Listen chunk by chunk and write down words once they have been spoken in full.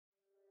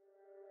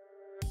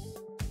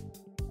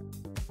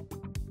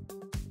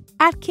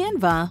At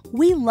Canva,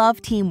 we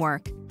love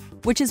teamwork,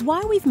 which is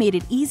why we've made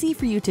it easy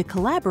for you to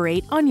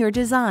collaborate on your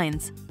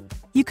designs.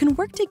 You can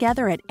work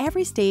together at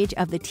every stage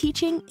of the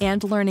teaching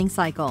and learning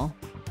cycle.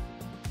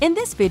 In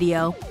this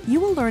video, you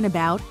will learn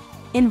about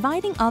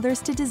inviting others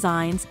to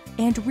designs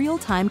and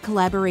real-time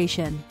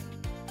collaboration.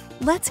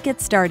 Let's get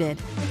started.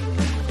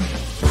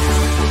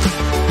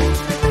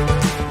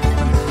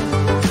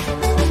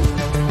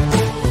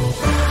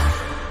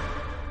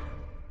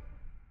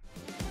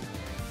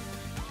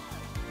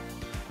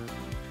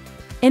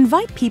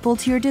 Invite people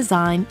to your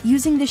design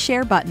using the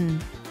Share button.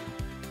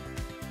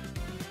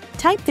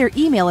 Type their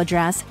email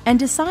address and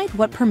decide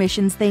what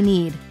permissions they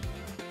need.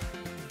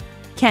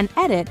 Can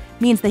Edit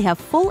means they have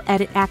full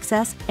edit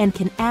access and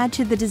can add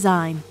to the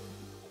design.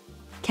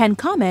 Can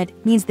Comment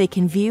means they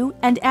can view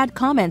and add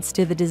comments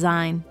to the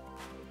design.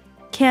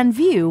 Can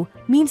View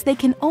means they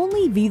can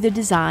only view the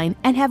design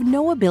and have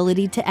no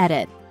ability to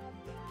edit.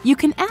 You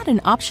can add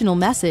an optional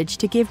message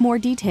to give more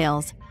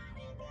details.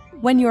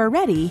 When you are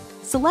ready,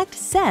 select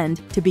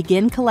Send to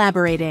begin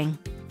collaborating.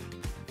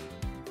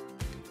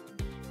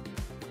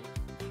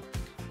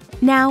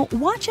 Now,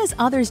 watch as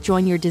others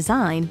join your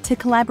design to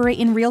collaborate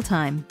in real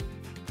time.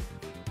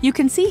 You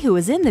can see who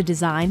is in the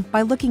design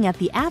by looking at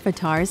the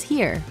avatars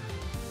here.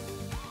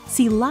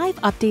 See live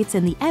updates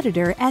in the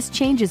editor as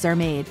changes are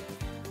made.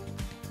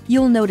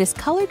 You'll notice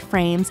colored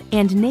frames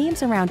and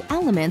names around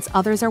elements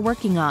others are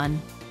working on.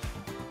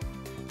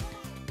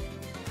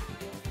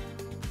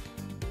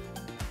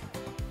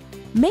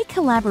 Make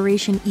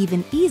collaboration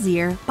even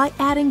easier by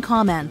adding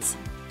comments.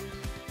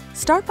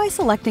 Start by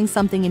selecting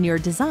something in your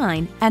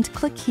design and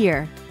click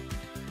here.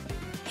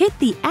 Hit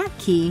the @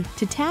 key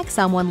to tag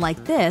someone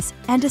like this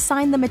and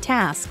assign them a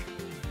task.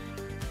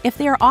 If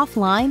they are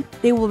offline,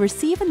 they will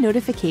receive a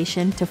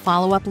notification to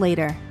follow up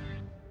later.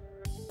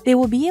 They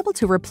will be able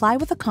to reply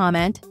with a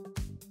comment,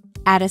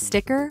 add a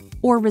sticker,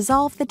 or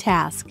resolve the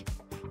task.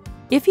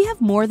 If you have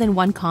more than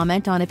one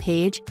comment on a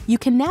page, you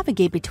can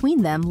navigate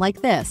between them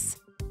like this.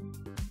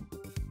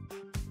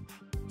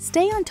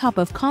 Stay on top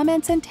of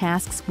comments and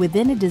tasks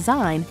within a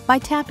design by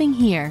tapping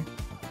here.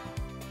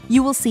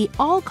 You will see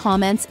all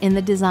comments in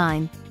the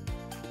design.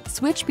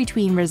 Switch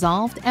between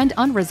resolved and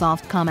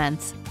unresolved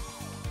comments.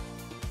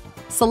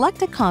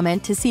 Select a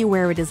comment to see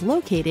where it is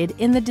located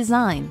in the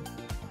design.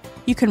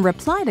 You can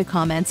reply to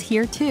comments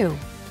here too.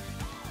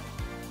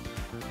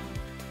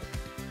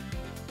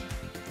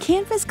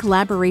 Canva's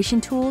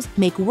collaboration tools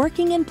make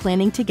working and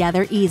planning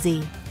together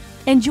easy.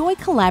 Enjoy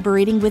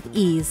collaborating with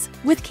ease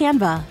with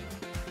Canva.